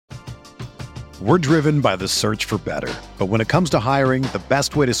We're driven by the search for better. But when it comes to hiring, the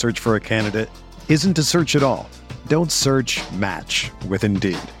best way to search for a candidate isn't to search at all. Don't search, match with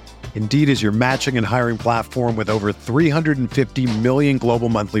Indeed. Indeed is your matching and hiring platform with over 350 million global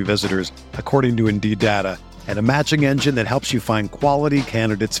monthly visitors, according to Indeed data, and a matching engine that helps you find quality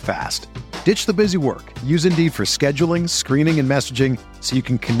candidates fast. Ditch the busy work. Use Indeed for scheduling, screening, and messaging so you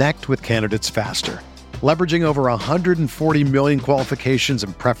can connect with candidates faster. Leveraging over 140 million qualifications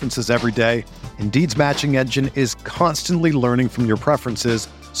and preferences every day, Indeed's matching engine is constantly learning from your preferences,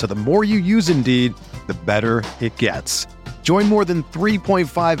 so the more you use Indeed, the better it gets. Join more than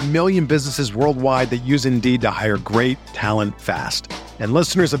 3.5 million businesses worldwide that use Indeed to hire great talent fast. And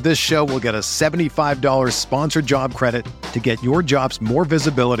listeners of this show will get a $75 sponsored job credit to get your jobs more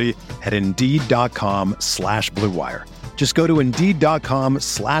visibility at Indeed.com/Blue Wire. Just go to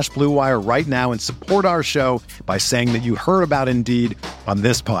Indeed.com/Blue Wire right now and support our show by saying that you heard about Indeed on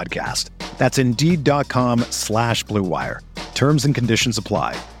this podcast. That's Indeed.com/Blue Wire. Terms and conditions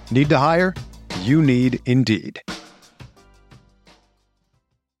apply. Need to hire? You need Indeed.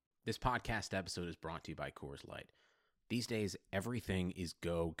 This podcast episode is brought to you by Coors Light. These days, everything is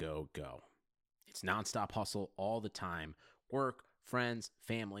go, go, go. It's nonstop hustle all the time. Work, friends,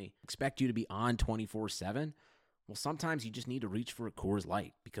 family, expect you to be on 24/7. Well, sometimes you just need to reach for a Coors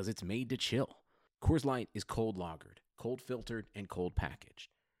Light because it's made to chill. Coors Light is cold lagered, cold filtered, and cold packaged.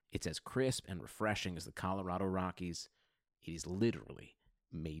 It's as crisp and refreshing as the Colorado Rockies. It is literally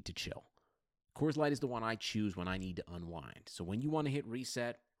made to chill. Coors Light is the one I choose when I need to unwind. So when you want to hit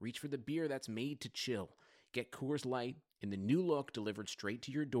reset, reach for the beer that's made to chill. Get Coors Light in the new look delivered straight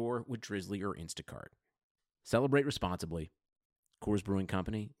to your door with Drizzly or Instacart. Celebrate responsibly. Coors Brewing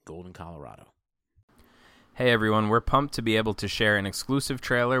Company, Golden, Colorado. Hey everyone, we're pumped to be able to share an exclusive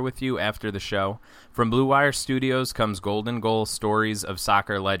trailer with you after the show. From Blue Wire Studios comes Golden Goal Stories of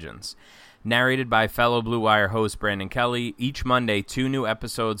Soccer Legends. Narrated by fellow Blue Wire host Brandon Kelly, each Monday 2 new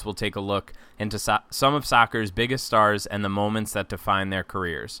episodes will take a look into some of soccer's biggest stars and the moments that define their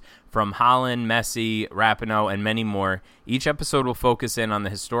careers. From Haaland, Messi, Rapinoe, and many more, each episode will focus in on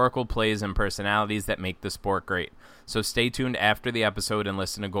the historical plays and personalities that make the sport great. So stay tuned after the episode and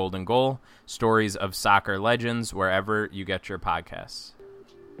listen to Golden Goal, Stories of Soccer Legends, wherever you get your podcasts.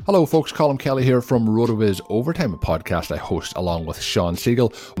 Hello folks, Colin Kelly here from RotoViz Overtime, a podcast I host along with Sean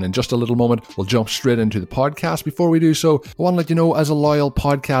Siegel. And in just a little moment, we'll jump straight into the podcast. Before we do so, I want to let you know, as a loyal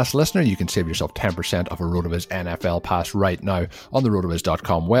podcast listener, you can save yourself 10% of a RotoViz NFL pass right now on the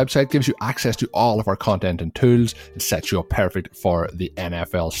RotoViz.com website. It gives you access to all of our content and tools and sets you up perfect for the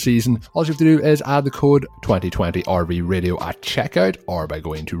NFL season. All you have to do is add the code 2020RV Radio at checkout or by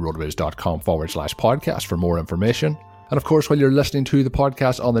going to RotoViz.com/podcast for more information. And of course, while you're listening to the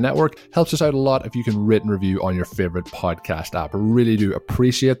podcast on the network, helps us out a lot if you can rate and review on your favorite podcast app. I really do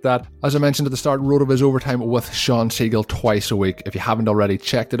appreciate that. As I mentioned at the start, RotoViz Overtime with Sean Siegel twice a week. If you haven't already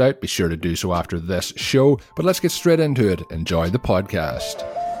checked it out, be sure to do so after this show. But let's get straight into it. Enjoy the podcast.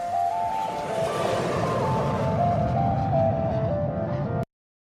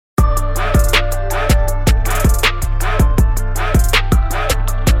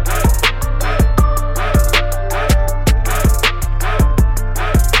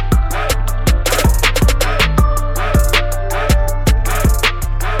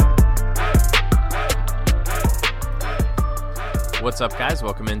 What's up, guys?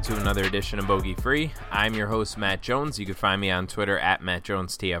 Welcome into another edition of Bogey Free. I'm your host, Matt Jones. You can find me on Twitter at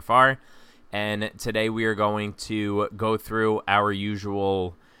MattJonesTFR. And today we are going to go through our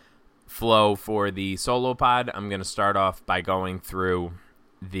usual flow for the solo pod. I'm going to start off by going through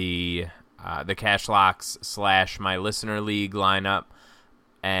the Cash Locks / my listener league lineup.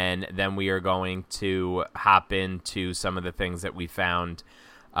 And then we are going to hop into some of the things that we found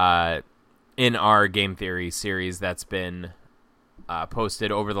in our game theory series that's been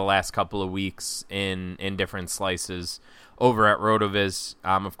posted over the last couple of weeks in different slices over at RotoViz.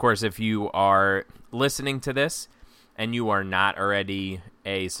 Of course, if you are listening to this and you are not already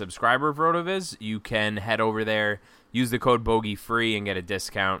a subscriber of RotoViz, you can head over there, use the code BogeyFree and get a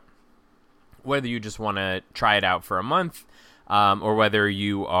discount, whether you just want to try it out for a month or whether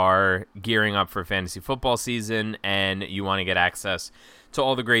you are gearing up for fantasy football season and you want to get access to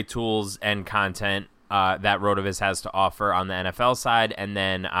all the great tools and content that RotoViz has to offer on the NFL side, and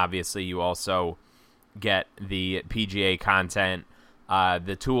then obviously you also get the PGA content,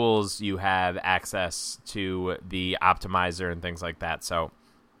 the tools, you have access to the optimizer and things like that. So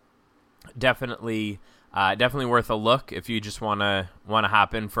definitely worth a look if you just want to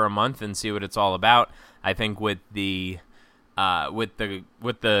hop in for a month and see what it's all about. I think with the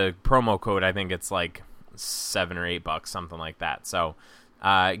promo code, I think it's like $7 or $8, something like that. So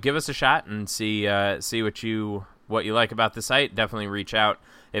give us a shot and see what you like about the site. Definitely reach out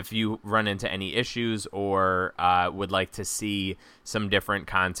if you run into any issues or would like to see some different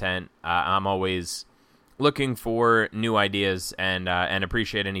content. I'm always looking for new ideas and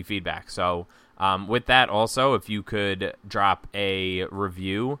appreciate any feedback. So with that, also, if you could drop a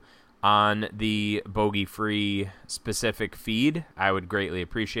review on the Bogey Free specific feed, I would greatly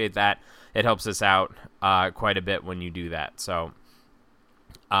appreciate that. It helps us out quite a bit when you do that. So,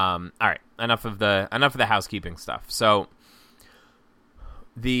 all right, enough of the housekeeping stuff. So,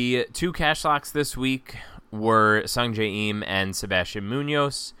 the two cash locks this week were Sungjae Im and Sebastian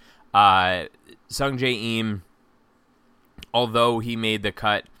Munoz. Sungjae Im, although he made the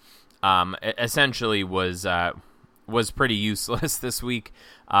cut, essentially was pretty useless this week.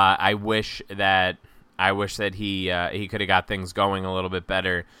 I wish that he could have got things going a little bit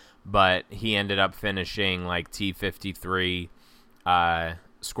better, but he ended up finishing like T53,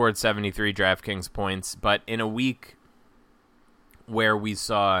 scored 73 DraftKings points. But in a week where we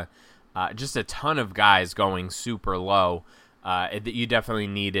saw just a ton of guys going super low, you definitely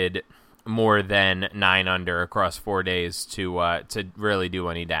needed more than 9 under across 4 days to really do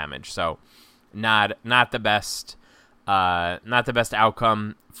any damage. So not the best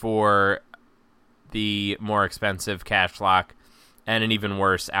outcome for the more expensive cash lock, and an even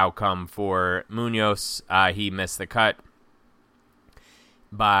worse outcome for Munoz. He missed the cut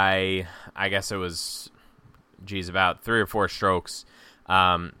by, I guess it was, about 3 or 4 strokes.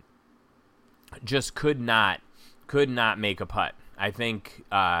 Just could not make a putt. I think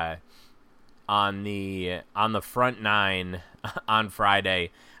on the front 9 on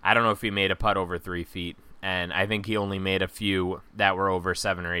Friday, I don't know if he made a putt over 3 feet, and I think he only made a few that were over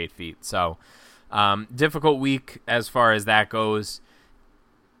 7 or 8 feet. So difficult week as far as that goes.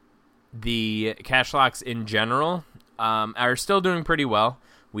 The cash locks in general are still doing pretty well.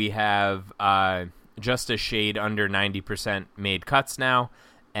 We have just a shade under 90% made cuts now,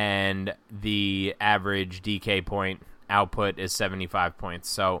 and the average DK point output is 75 points.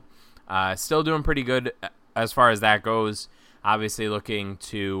 So still doing pretty good as far as that goes. Obviously looking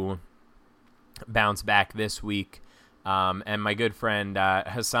to bounce back this week. And my good friend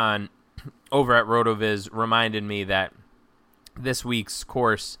Hassan over at RotoViz reminded me that this week's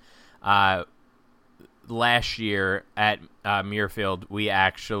course last year at Muirfield, we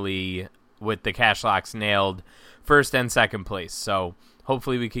actually, with the cash locks, nailed first and second place. So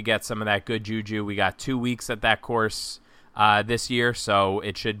hopefully we could get some of that good juju. We got 2 weeks at that course this year, so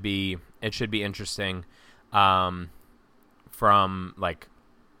it should be interesting from like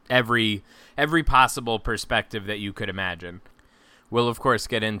every possible perspective that you could imagine. We'll of course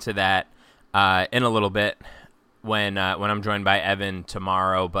get into that in a little bit when I'm joined by Evan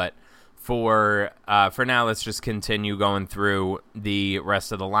tomorrow, but for now, let's just continue going through the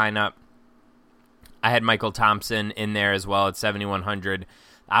rest of the lineup. I had Michael Thompson in there as well at 7,100.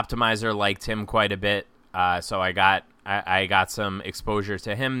 Optimizer liked him quite a bit, so I got some exposure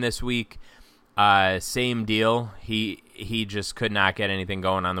to him this week. Same deal. He just could not get anything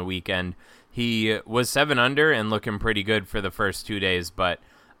going on the weekend. He was 7 under and looking pretty good for the first 2 days, but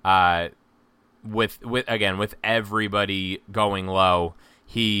with everybody going low,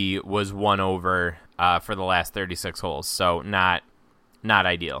 he was 1 over for the last 36 holes, so not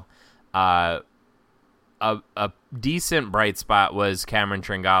ideal. A decent bright spot was Cameron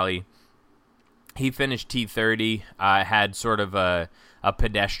Tringali. He finished T30, had sort of a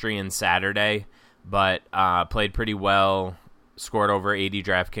pedestrian Saturday, but played pretty well, scored over 80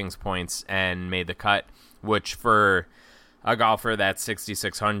 DraftKings points, and made the cut, which for a golfer that's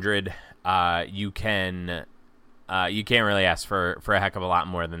 6,600, you can't really ask for a heck of a lot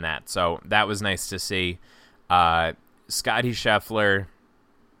more than that. So that was nice to see. Scotty Scheffler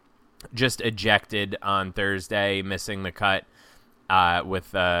just ejected on Thursday, missing the cut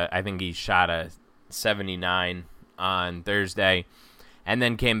with I think he shot a 79 on Thursday, and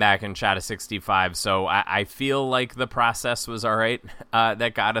then came back and shot a 65. So I feel like the process was all right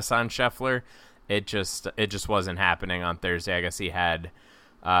that got us on Scheffler. It just wasn't happening on Thursday. I guess he had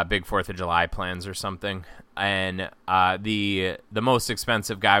big 4th of July plans or something. And the most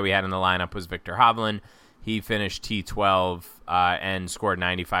expensive guy we had in the lineup was Victor Hovland. He finished T12 and scored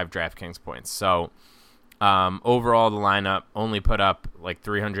 95 DraftKings points. So overall, the lineup only put up like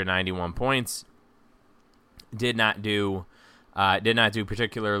 391 points. Did not do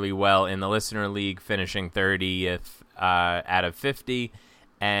particularly well in the listener league, finishing 30th out of 50,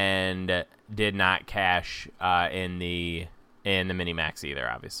 and did not cash in the mini max either,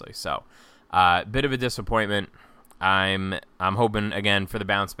 obviously. So bit of a disappointment. I'm hoping again for the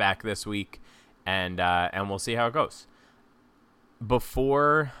bounce back this week, and we'll see how it goes.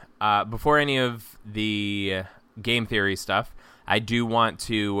 before any of the game theory stuff, I do want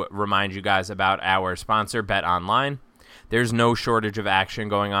to remind you guys about our sponsor, BetOnline. There's no shortage of action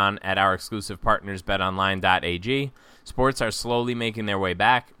going on at our exclusive partners, betonline.ag. Sports are slowly making their way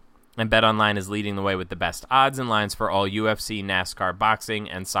back, and BetOnline is leading the way with the best odds and lines for all UFC, NASCAR, boxing,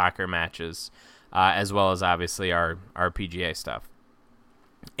 and soccer matches, as well as obviously our PGA stuff.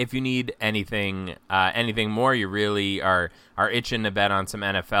 If you need anything more, you really are itching to bet on some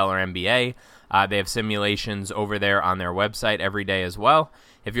NFL or NBA. They have simulations over there on their website every day as well.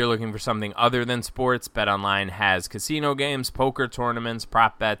 If you're looking for something other than sports, BetOnline has casino games, poker tournaments,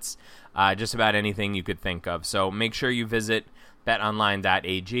 prop bets, just about anything you could think of. So make sure you visit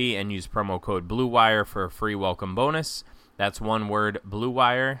betonline.ag and use promo code BlueWire for a free welcome bonus. That's one word,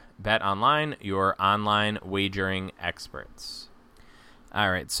 BlueWire. BetOnline, your online wagering experts. All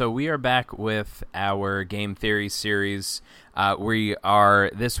right, so we are back with our game theory series. We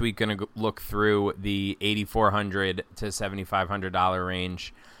are this week going to look through the $8,400 to $7,500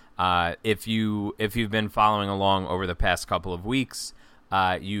 range. If you've been following along over the past couple of weeks,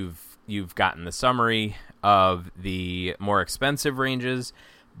 you've gotten the summary of the more expensive ranges.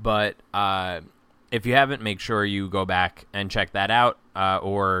 But if you haven't, make sure you go back and check that out,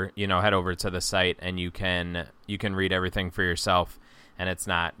 or head over to the site and you can read everything for yourself. And it's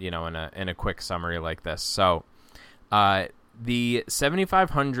not, in a quick summary like this. So, the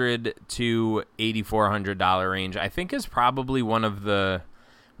 $7,500 to $8,400 range, I think, is probably one of the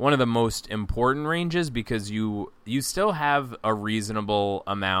most important ranges because you still have a reasonable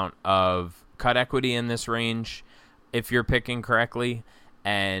amount of cut equity in this range if you're picking correctly,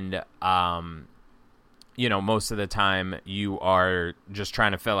 and most of the time you are just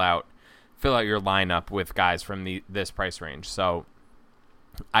trying to fill out your lineup with guys from this price range. So.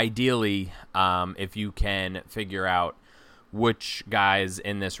 Ideally, if you can figure out which guys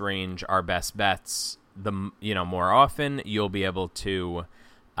in this range are best bets, more often you'll be able to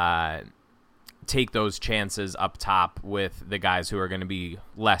take those chances up top with the guys who are going to be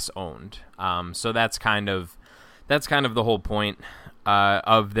less owned. So that's kind of the whole point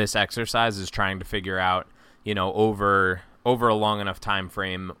of this exercise, is trying to figure out, over a long enough time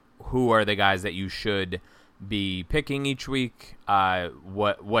frame, who are the guys that you should be picking each week.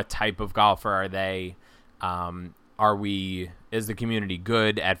 What type of golfer are they? Is the community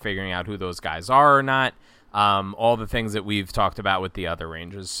good at figuring out who those guys are or not? All the things that we've talked about with the other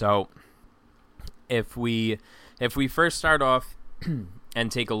ranges. So if we first start off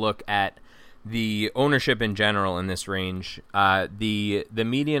and take a look at the ownership in general in this range, the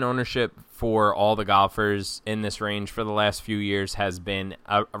median ownership for all the golfers in this range for the last few years has been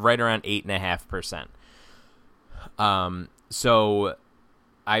right around 8.5%. So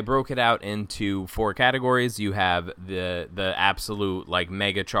I broke it out into 4 categories. You have the absolute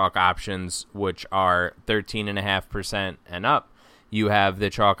mega chalk options, which are 13.5% and up. You have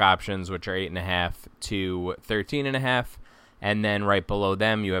the chalk options, which are 8.5 to 13.5, and then right below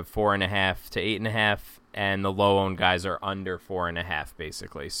them you have 4.5 to 8.5, and the low owned guys are under 4.5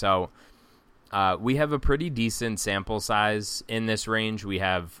 basically. So we have a pretty decent sample size in this range. We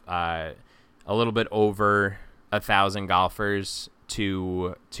have a little bit over 1,000 golfers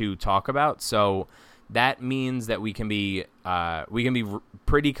to talk about, so that means that we can be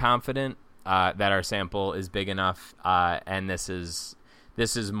pretty confident that our sample is big enough, and this is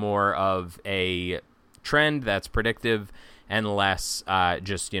more of a trend that's predictive and less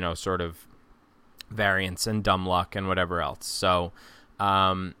just sort of variance and dumb luck and whatever else. So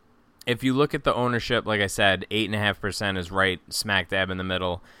if you look at the ownership, like I said, 8.5% is right smack dab in the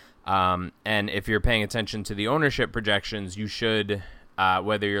middle. And if you're paying attention to the ownership projections, you should,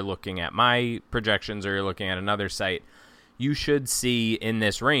 whether you're looking at my projections or you're looking at another site, you should see in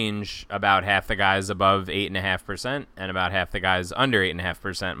this range about half the guys above 8.5% and about half the guys under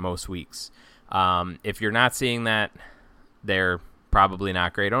 8.5% most weeks. If you're not seeing that, they're probably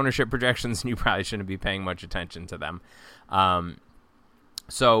not great ownership projections, and you probably shouldn't be paying much attention to them.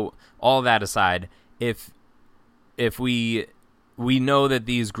 So all that aside, if we know that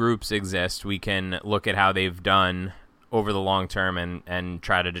these groups exist, we can look at how they've done over the long term and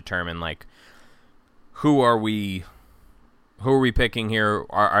try to determine who are we picking here?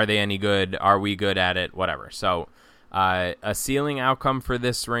 Are they any good? Are we good at it? Whatever. So a ceiling outcome for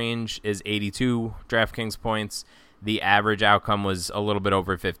this range is 82 DraftKings points. The average outcome was a little bit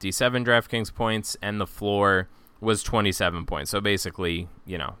over 57 DraftKings points, and the floor was 27 points. So basically,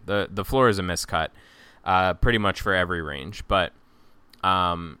 the floor is a miscut pretty much for every range. But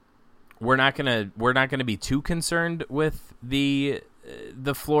we're not gonna be too concerned with the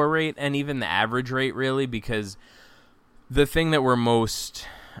floor rate and even the average rate, really, because The thing that we're most,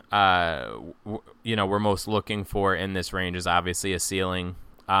 we're most looking for in this range is obviously a ceiling.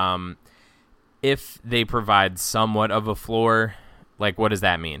 If they provide somewhat of a floor, like, what does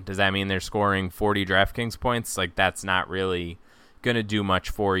that mean? Does that mean they're scoring 40 DraftKings points? Like, that's not really going to do much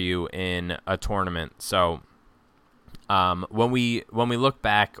for you in a tournament. So when we look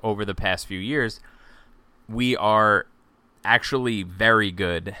back over the past few years, we are actually very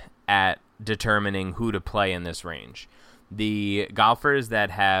good at determining who to play in this range. The golfers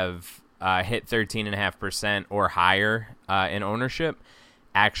that have hit 13.5% or higher in ownership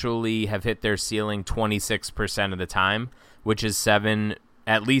actually have hit their ceiling 26% of the time, which is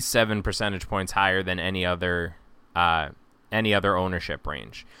at least 7 percentage points higher than any other ownership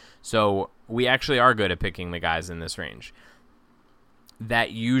range. So we actually are good at picking the guys in this range.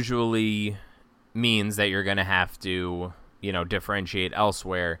 That usually means that you're going to have to, differentiate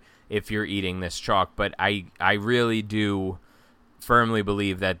elsewhere if you're eating this chalk. But I really do firmly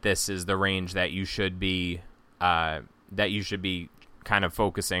believe that this is the range that you should be kind of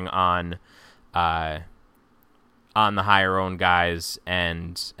focusing on the higher owned guys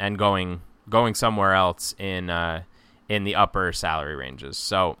and going somewhere else in the upper salary ranges.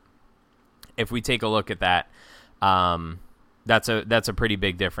 So if we take a look at that, that's a pretty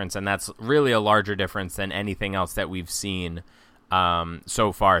big difference, and that's really a larger difference than anything else that we've seen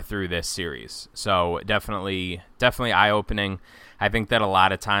so far through this series. So definitely eye-opening. I think that a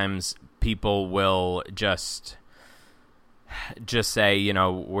lot of times people will just say,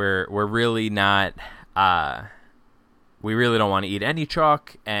 we're really not, we really don't want to eat any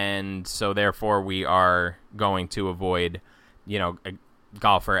chalk, and so therefore we are going to avoid, a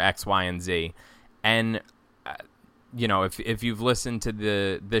golfer X, Y, and Z. And if you've listened to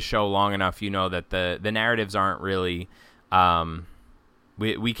this show long enough, you know that the narratives aren't really.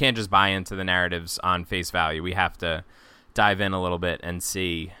 We can't just buy into the narratives on face value. We have to dive in a little bit and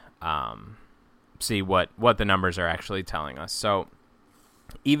see what the numbers are actually telling us. So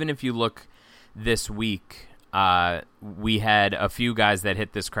even if you look this week, we had a few guys that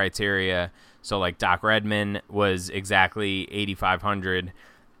hit this criteria. So like Doc Redman was exactly 8,500,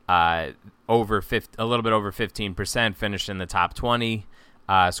 a little bit over 15%, finished in the top 20,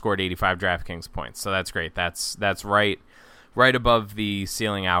 scored 85 DraftKings points. So that's great. That's right above the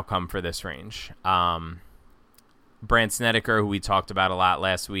ceiling outcome for this range. Brandt Snedeker, who we talked about a lot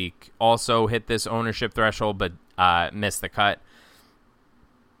last week, also hit this ownership threshold, but missed the cut.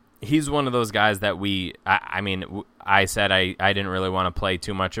 He's one of those guys that I said I didn't really want to play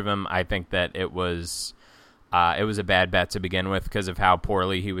too much of him. I think that it was a bad bet to begin with because of how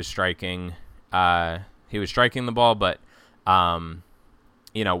poorly he was striking. He was striking the ball, but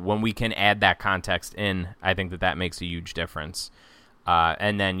when we can add that context in, I think that makes a huge difference.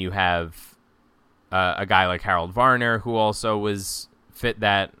 And then you have a guy like Harold Varner, who also was fit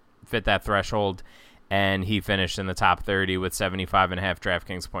that threshold, and he finished in the top 30 with 75.5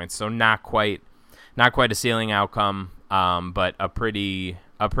 DraftKings points. So not quite a ceiling outcome, but a pretty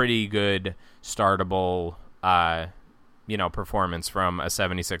good startable performance from a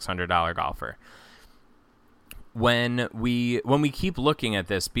 $7,600 golfer. When we keep looking at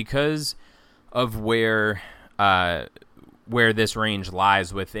this, because of where this range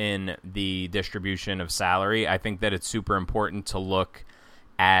lies within the distribution of salary, I think that it's super important to look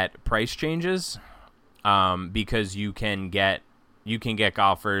at price changes, because you can get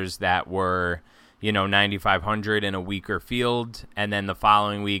golfers that were 9,500 in a weaker field, and then the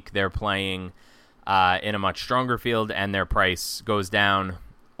following week they're playing in a much stronger field and their price goes down,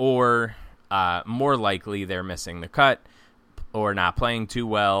 or more likely they're missing the cut or not playing too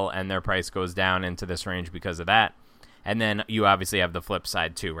well and their price goes down into this range because of that. And then you obviously have the flip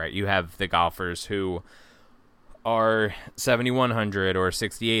side too, right? You have the golfers who are 7,100 or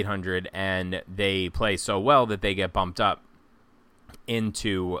 6,800 and they play so well that they get bumped up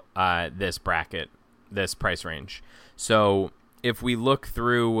into this bracket, this price range. So if we look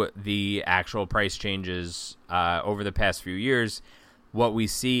through the actual price changes over the past few years, what we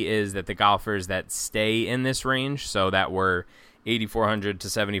see is that the golfers that stay in this range, so that were 8,400 to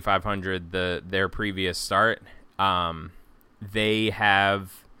 7,500 their previous start, they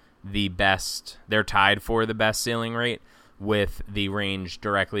have the best, they're tied for the best ceiling rate with the range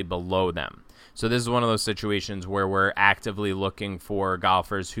directly below them. So this is one of those situations where we're actively looking for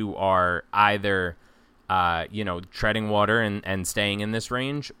golfers who are either treading water and staying in this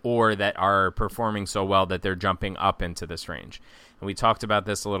range, or that are performing so well that they're jumping up into this range. And we talked about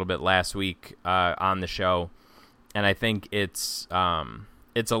this a little bit last week on the show, and I think it's a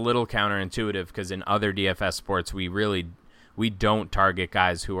little counterintuitive because in other DFS sports we don't target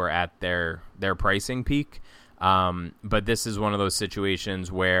guys who are at their pricing peak. But this is one of those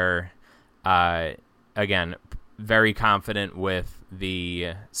situations where, again, very confident with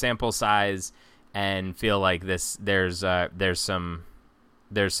the sample size and feel like there's some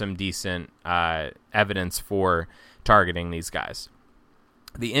decent evidence for targeting these guys.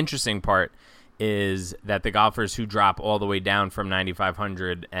 The interesting part is that the golfers who drop all the way down from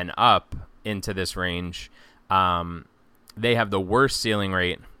 9,500 and up into this range, they have the worst ceiling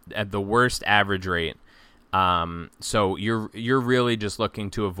rate, at the worst average rate. So you're really just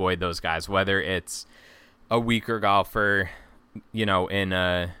looking to avoid those guys, whether it's a weaker golfer,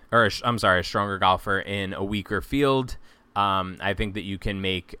 a stronger golfer in a weaker field. I think that you can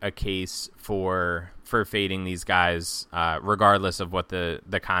make a case for fading these guys, regardless of what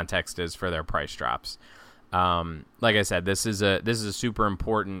the context is for their price drops. Like I said, this is a super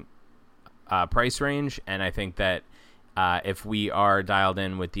important price range, and I think that if we are dialed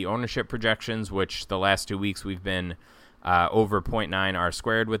in with the ownership projections, which the last 2 weeks we've been over 0.9 R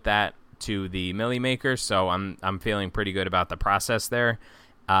squared with that to the Millie Maker, so I'm feeling pretty good about the process there.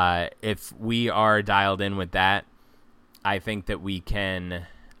 If we are dialed in with that, I think that we can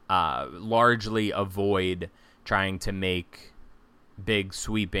largely avoid trying to make big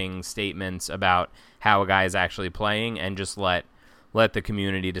sweeping statements about how a guy is actually playing, and just let the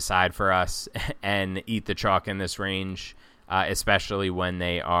community decide for us and eat the chalk in this range, especially when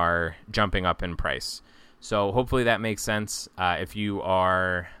they are jumping up in price. So hopefully that makes sense. If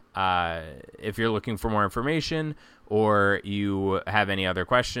you're looking for more information or you have any other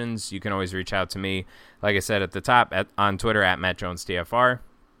questions, you can always reach out to me, like I said at the top, on Twitter at MattJonesTFR.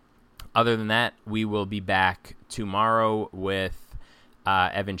 Other than that, we will be back tomorrow with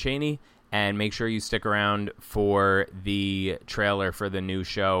Evan Cheney, and make sure you stick around for the trailer for the new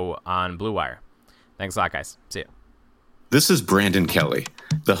show on Blue Wire. Thanks a lot, guys. See ya. This is Brandon Kelly,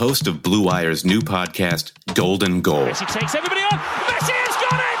 the host of Blue Wire's new podcast, Golden Goal. Messi takes everybody on. Messi has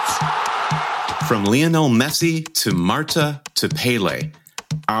got it! From Lionel Messi to Marta to Pele,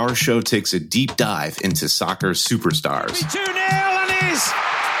 our show takes a deep dive into soccer superstars. 2-0 and is.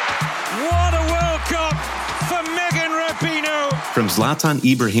 What a World Cup for Megan Rapinoe. From Zlatan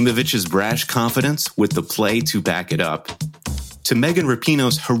Ibrahimovic's brash confidence with the play to back it up, to Megan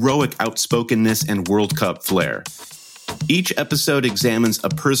Rapinoe's heroic outspokenness and World Cup flair. Each episode examines a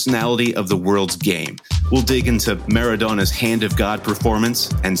personality of the world's game. We'll dig into Maradona's Hand of God performance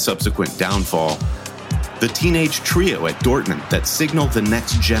and subsequent downfall, the teenage trio at Dortmund that signaled the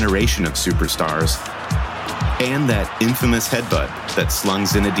next generation of superstars, and that infamous headbutt that slung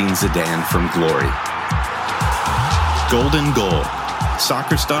Zinedine Zidane from glory. Golden Goal,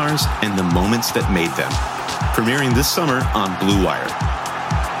 soccer stars and the moments that made them. Premiering this summer on Blue Wire.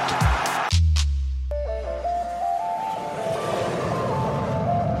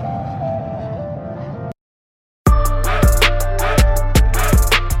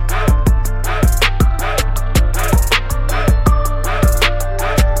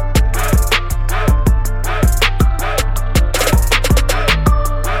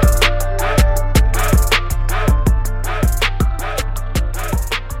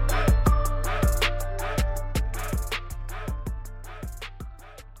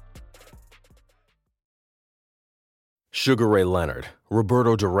 Sugar Ray Leonard,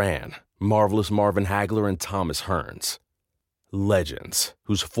 Roberto Duran, Marvelous Marvin Hagler, and Thomas Hearns. Legends,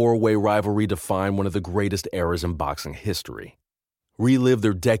 whose four-way rivalry defined one of the greatest eras in boxing history. Relive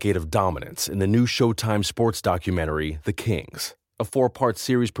their decade of dominance in the new Showtime sports documentary, The Kings, a 4-part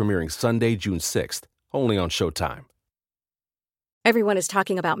series premiering Sunday, June 6th, only on Showtime. Everyone is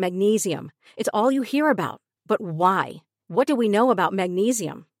talking about magnesium. It's all you hear about. But why? What do we know about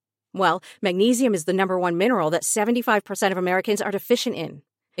magnesium? Well, magnesium is the number one mineral that 75% of Americans are deficient in.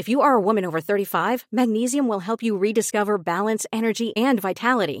 If you are a woman over 35, magnesium will help you rediscover balance, energy, and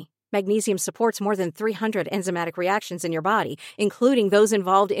vitality. Magnesium supports more than 300 enzymatic reactions in your body, including those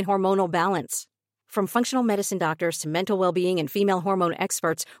involved in hormonal balance. From functional medicine doctors to mental well-being and female hormone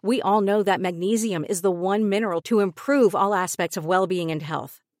experts, we all know that magnesium is the one mineral to improve all aspects of well-being and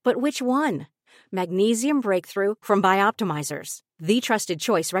health. But which one? Magnesium Breakthrough from Bioptimizers, the trusted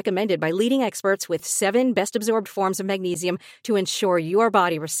choice recommended by leading experts with 7 best-absorbed forms of magnesium to ensure your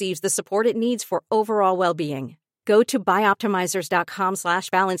body receives the support it needs for overall well-being. Go to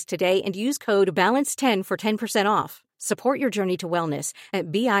bioptimizers.com/balance today and use code BALANCE10 for 10% off. Support your journey to wellness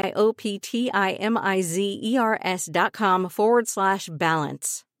at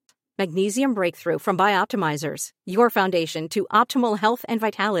bioptimizers.com/balance. Magnesium Breakthrough from Bioptimizers, your foundation to optimal health and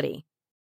vitality.